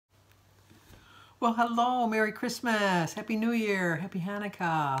Well, hello, Merry Christmas, Happy New Year, Happy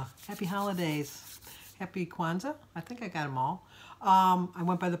Hanukkah, Happy Holidays, Happy Kwanzaa. I think I got them all. I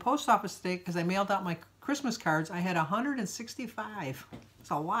went by the post office today because I mailed out my Christmas cards. I had 165. It's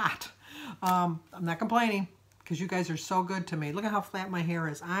a lot. I'm not complaining because you guys are so good to me. Look at how flat my hair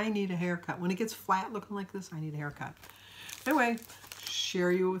is. I need a haircut. When it gets flat looking like this, I need a haircut. Anyway, share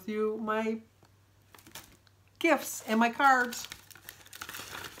with you my gifts and my cards.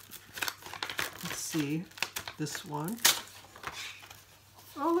 Let's see, this one.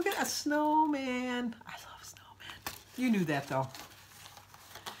 Oh, look at a snowman. I love snowmen. You knew that though.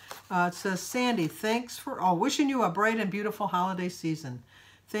 It says, Sandy, thanks for wishing you a bright and beautiful holiday season.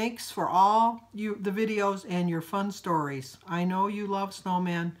 Thanks for all the videos and your fun stories. I know you love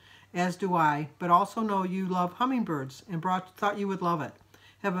snowmen, as do I, but also know you love hummingbirds and thought you would love it.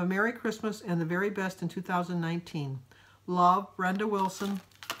 Have a Merry Christmas and the very best in 2019. Love, Brenda Wilson,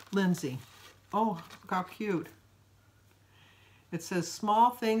 Lindsay. Oh, look how cute. It says, small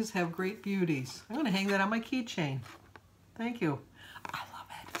things have great beauties. I'm going to hang that on my keychain. Thank you. I love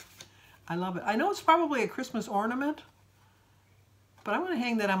it. I love it. I know it's probably a Christmas ornament, but I'm going to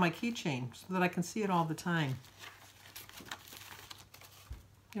hang that on my keychain so that I can see it all the time.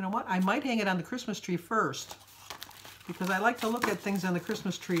 You know what? I might hang it on the Christmas tree first because I like to look at things on the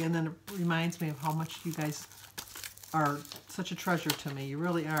Christmas tree and then it reminds me of how much you guys are such a treasure to me. You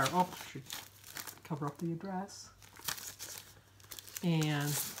really are. Oh, I should cover up the address.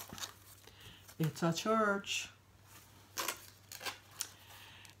 And it's a church.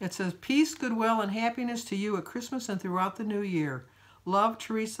 It says, peace, goodwill, and happiness to you at Christmas and throughout the new year. Love,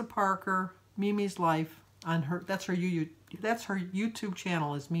 Teresa Parker, Mimi's Life. On her, that's her YouTube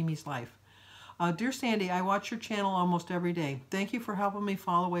channel is Mimi's Life. Dear Sandy, I watch your channel almost every day. Thank you for helping me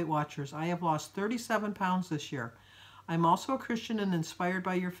follow Weight Watchers. I have lost 37 pounds this year. I'm also a Christian and inspired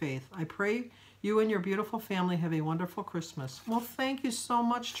by your faith. I pray you and your beautiful family have a wonderful Christmas. Well, thank you so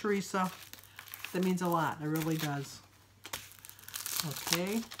much, Teresa. That means a lot. It really does.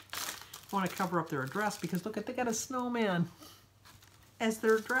 Okay. I want to cover up their address because look, they got a snowman as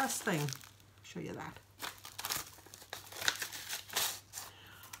their address thing. Show you that.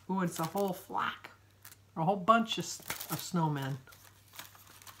 Ooh, it's a whole flock, a whole bunch of snowmen.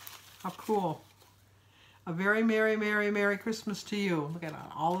 How cool. A very merry, merry, merry Christmas to you. Look at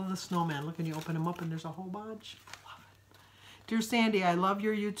all of the snowmen. Look, and you open them up and there's a whole bunch. I love it. Dear Sandy, I love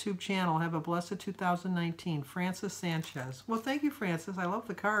your YouTube channel. Have a blessed 2019. Francis Sanchez. Well, thank you, Francis. I love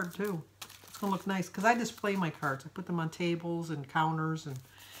the card, too. It's going to look nice because I display my cards. I put them on tables and counters and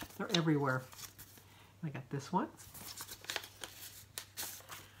they're everywhere. I got this one.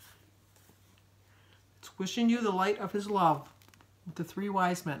 It's wishing you the light of his love with the 3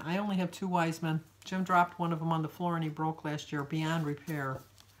 wise men. I only have 2 wise men. Jim dropped one of them on the floor and he broke last year, beyond repair.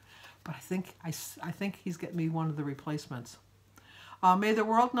 But I think he's getting me one of the replacements. May the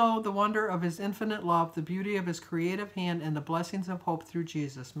world know the wonder of his infinite love, the beauty of his creative hand, and the blessings of hope through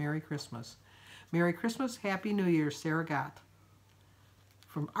Jesus. Merry Christmas. Merry Christmas, Happy New Year, Sarah Gott.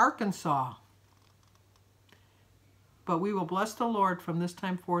 From Arkansas. But we will bless the Lord from this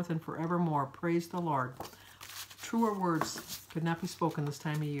time forth and forevermore. Praise the Lord. Truer words could not be spoken this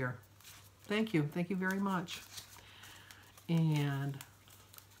time of year. Thank you. Thank you very much. And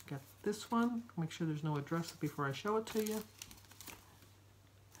got this one. Make sure there's no address before I show it to you.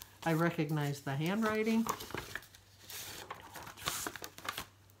 I recognize the handwriting.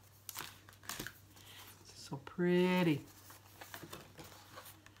 It's so pretty.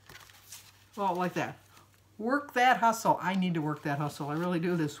 Oh, like that. Work that hustle. I need to work that hustle. I really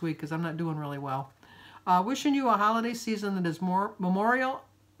do this week because I'm not doing really well. Wishing you a holiday season that is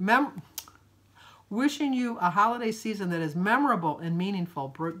Wishing you a holiday season that is memorable and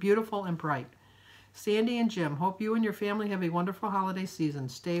meaningful, beautiful and bright. Sandy and Jim, hope you and your family have a wonderful holiday season.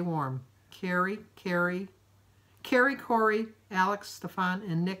 Stay warm. Carrie, Corey, Alex, Stefan,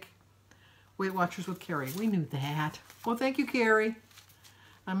 and Nick. Weight Watchers with Carrie. We knew that. Well, thank you, Carrie.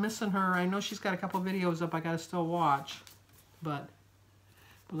 I'm missing her. I know she's got a couple videos up I got to still watch. But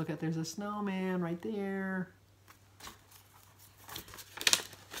look at, there's a snowman right there.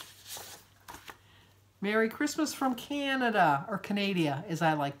 Merry Christmas from Canada, or Canada, as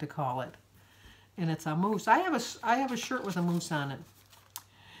I like to call it. And it's a moose. I have a shirt with a moose on it.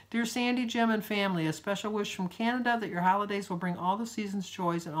 Dear Sandy, Jim, and family, a special wish from Canada that your holidays will bring all the season's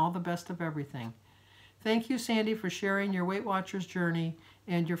joys and all the best of everything. Thank you, Sandy, for sharing your Weight Watchers journey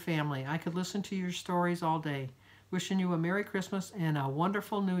and your family. I could listen to your stories all day. Wishing you a Merry Christmas and a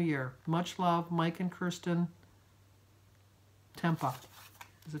wonderful New Year. Much love, Mike and Kirsten. Tempa.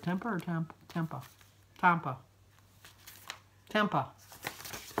 Is it Tempa or Tempa? Tampa.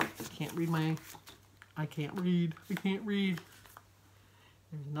 Can't read my I can't read. I can't read.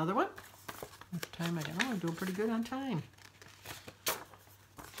 There's another one. How much time I got? Oh, I'm doing pretty good on time.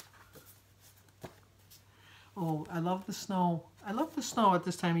 Oh, I love the snow. I love the snow at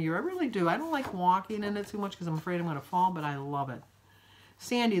this time of year. I really do. I don't like walking in it too much because I'm afraid I'm going to fall, but I love it.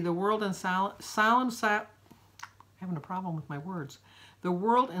 Sandy, the world in having a problem with my words. The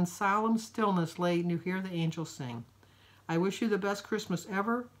world in solemn stillness lay, and you hear the angels sing. I wish you the best Christmas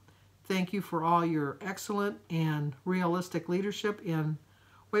ever. Thank you for all your excellent and realistic leadership in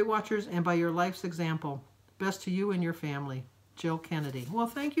Weight Watchers and by your life's example. Best to you and your family. Jill Kennedy. Well,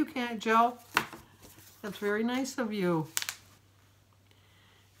 thank you, Jill. That's very nice of you.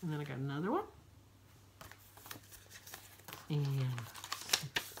 And then I got another one. And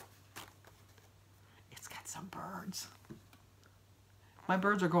it's got some birds. My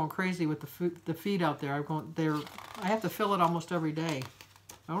birds are going crazy with the feed out there. I have to fill it almost every day.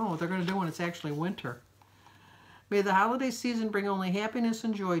 I don't know what they're going to do when it's actually winter. May the holiday season bring only happiness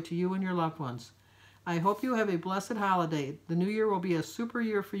and joy to you and your loved ones. I hope you have a blessed holiday. The new year will be a super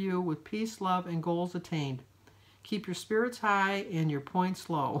year for you with peace, love, and goals attained. Keep your spirits high and your points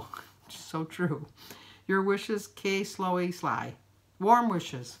low. So true. Your wishes, Kay Slowy Sly. Warm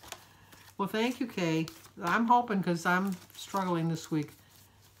wishes. Well, thank you, Kay. I'm hoping because I'm struggling this week.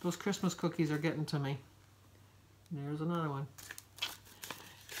 Those Christmas cookies are getting to me. There's another one.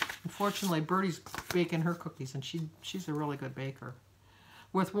 Unfortunately, Birdie's baking her cookies, and she's a really good baker.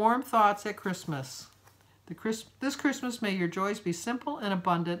 With warm thoughts at Christmas. This Christmas, may your joys be simple and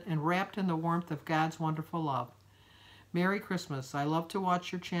abundant and wrapped in the warmth of God's wonderful love. Merry Christmas. I love to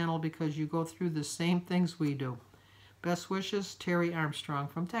watch your channel because you go through the same things we do. Best wishes, Terry Armstrong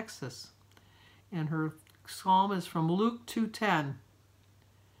from Texas. And her psalm is from Luke 2:10.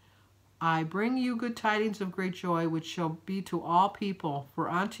 I bring you good tidings of great joy, which shall be to all people. For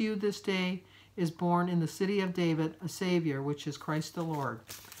unto you this day is born in the city of David a Savior, which is Christ the Lord.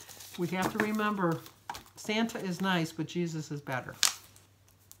 We have to remember, Santa is nice, but Jesus is better.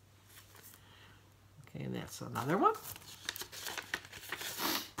 Okay, and that's another one.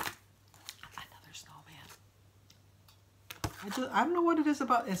 Another snowman. I don't know what it is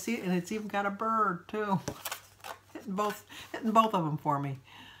about. And see, and it's even got a bird too. Hitting both of them for me.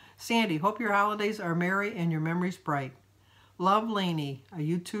 Sandy, hope your holidays are merry and your memories bright. Love, Lainey, a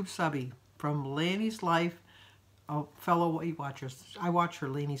YouTube subby from Lainey's Life, a fellow Weight Watchers. I watch her,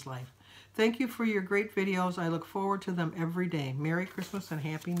 Lainey's Life. Thank you for your great videos. I look forward to them every day. Merry Christmas and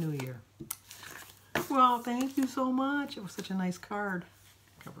Happy New Year. Well, thank you so much. It was such a nice card.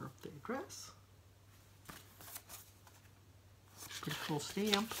 Cover up the address. Pretty cool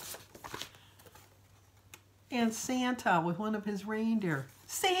stamp. And Santa with one of his reindeer.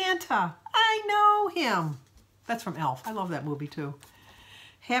 Santa! I know him! That's from Elf. I love that movie too.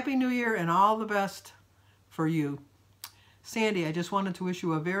 Happy New Year and all the best for you. Sandy, I just wanted to wish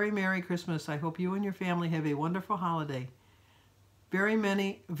you a very Merry Christmas. I hope you and your family have a wonderful holiday. Very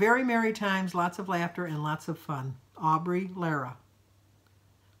merry times, lots of laughter, and lots of fun. Aubrey Lara.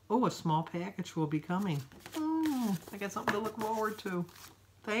 Oh, a small package will be coming. I got something to look forward to.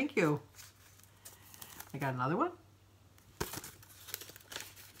 Thank you. I got another one.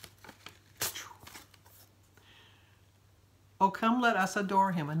 Oh, come let us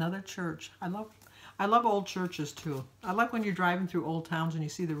adore him. Another church. I love old churches too. I like when you're driving through old towns and you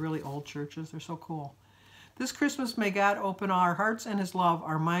see the really old churches. They're so cool. This Christmas, may God open our hearts and his love,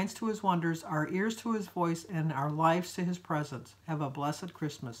 our minds to his wonders, our ears to his voice, and our lives to his presence. Have a blessed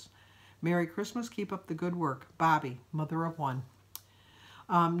Christmas. Merry Christmas. Keep up the good work. Bobby, mother of one.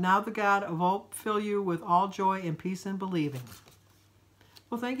 Now the God of hope fill you with all joy and peace in believing.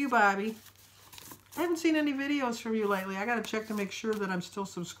 Well, thank you, Bobby. I haven't seen any videos from you lately. I got to check to make sure that I'm still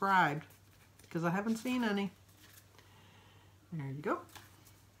subscribed because I haven't seen any. There you go.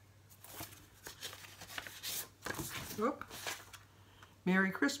 Whoop.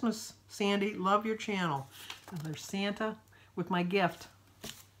 Merry Christmas, Sandy. Love your channel. And there's Santa with my gift.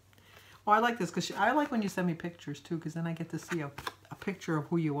 Oh, I like this because I like when you send me pictures too, because then I get to see a picture of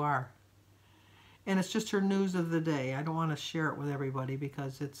who you are. And it's just her news of the day. I don't want to share it with everybody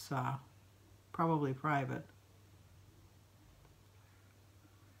because it's probably private.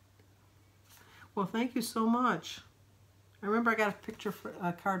 Well, thank you so much. I remember I got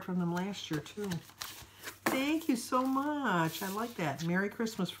a card from them last year too. Thank you so much. I like that. Merry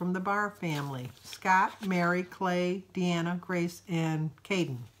Christmas from the Barr family. Scott, Mary, Clay, Deanna, Grace, and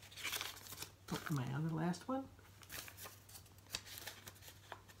Caden. Oh, my other last one.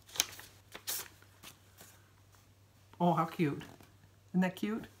 Oh, how cute. Isn't that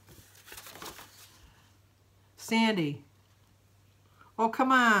cute? Sandy. Oh,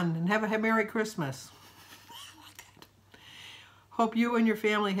 come on and have a Merry Christmas. Hope you and your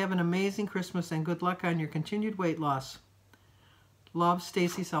family have an amazing Christmas and good luck on your continued weight loss. Love,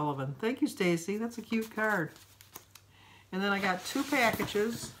 Stacy Sullivan. Thank you, Stacy. That's a cute card. And then I got 2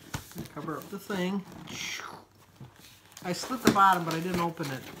 packages. Cover up the thing. I slit the bottom, but I didn't open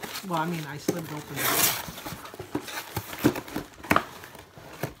it. Well, I mean, I slid it open.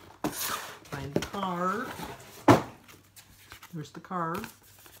 Find the card. There's the card.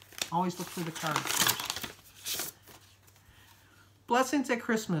 Always look for the card first. Blessings at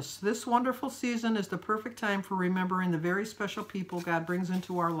Christmas. This wonderful season is the perfect time for remembering the very special people God brings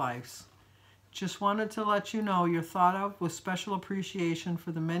into our lives. Just wanted to let you know you're thought of with special appreciation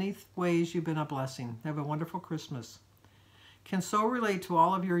for the many ways you've been a blessing. Have a wonderful Christmas. Can so relate to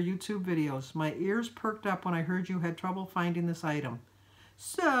all of your YouTube videos. My ears perked up when I heard you had trouble finding this item.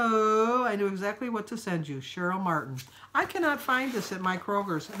 So I knew exactly what to send you. Cheryl Martin. I cannot find this at my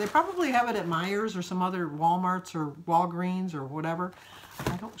Kroger's. They probably have it at Meijer's or some other Walmarts or Walgreens or whatever.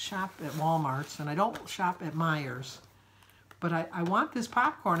 I don't shop at Walmart's and I don't shop at Meijer's. But I want this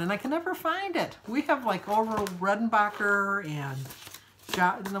popcorn and I can never find it. We have like Orville Redenbacher and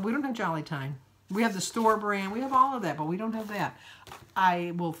no, we don't have Jolly Time. We have the store brand. We have all of that, but we don't have that.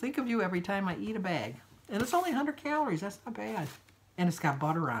 I will think of you every time I eat a bag. And it's only 100 calories. That's not bad. And it's got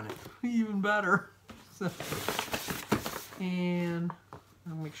butter on it. Even better. So, and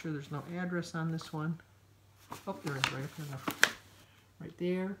I'll make sure there's no address on this one. Oh, there is right up here. Right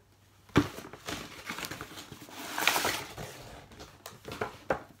there.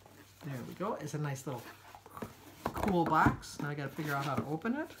 There we go. It's a nice little cool box. Now I got to figure out how to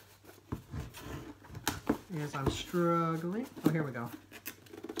open it. As I'm struggling. Oh, here we go.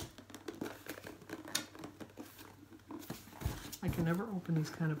 I can never open these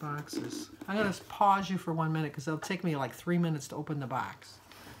kind of boxes. I'm going to pause you for 1 minute because it'll take me like 3 minutes to open the box.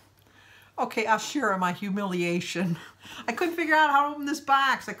 Okay, I'll share my humiliation. I couldn't figure out how to open this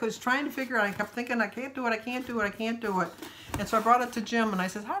box. I was trying to figure it out. I kept thinking, I can't do it, I can't do it, I can't do it. And so I brought it to Jim and I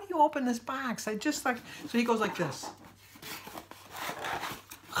said, how do you open this box? I just like, so he goes like this.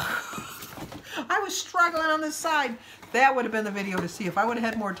 I was struggling on this side. That would have been the video to see. If I would have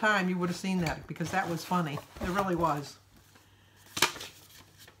had more time, you would have seen that because that was funny. It really was.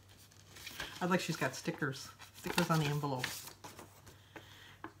 I like she's got stickers. Stickers on the envelopes.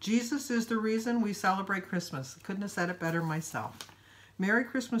 Jesus is the reason we celebrate Christmas. Couldn't have said it better myself. Merry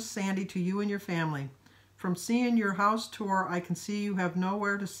Christmas, Sandy, to you and your family. From seeing your house tour, I can see you have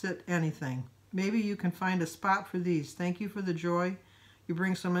nowhere to sit anything. Maybe you can find a spot for these. Thank you for the joy you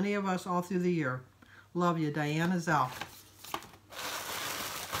bring so many of us all through the year. Love you, Diana Zell.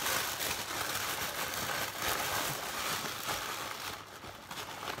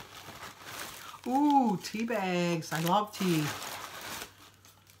 Ooh, tea bags. I love tea.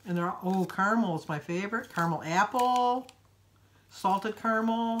 And they're, oh, caramel is my favorite. Caramel apple, salted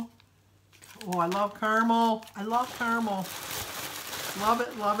caramel. Oh, I love caramel. I love caramel. Love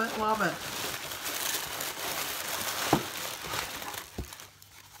it, love it, love it.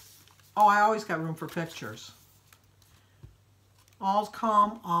 Oh, I always got room for pictures. All's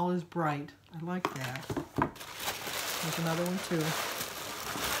calm, all is bright. I like that. There's another one too.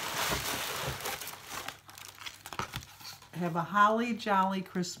 Have a holly jolly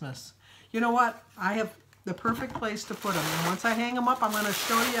Christmas. You know what? I have the perfect place to put them. And once I hang them up, I'm going to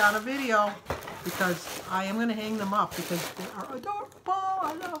show you on a video because I am going to hang them up because they are adorable.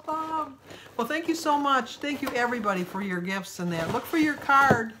 I love them. Well, thank you so much. Thank you, everybody, for your gifts and that. Look for your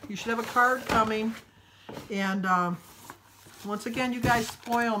card. You should have a card coming. And once again, you guys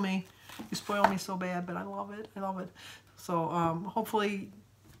spoil me. You spoil me so bad, but I love it. I love it. So hopefully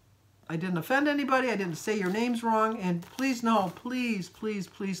I didn't offend anybody. I didn't say your names wrong. And please know, please, please,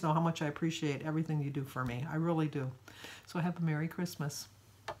 please know how much I appreciate everything you do for me. I really do. So have a Merry Christmas.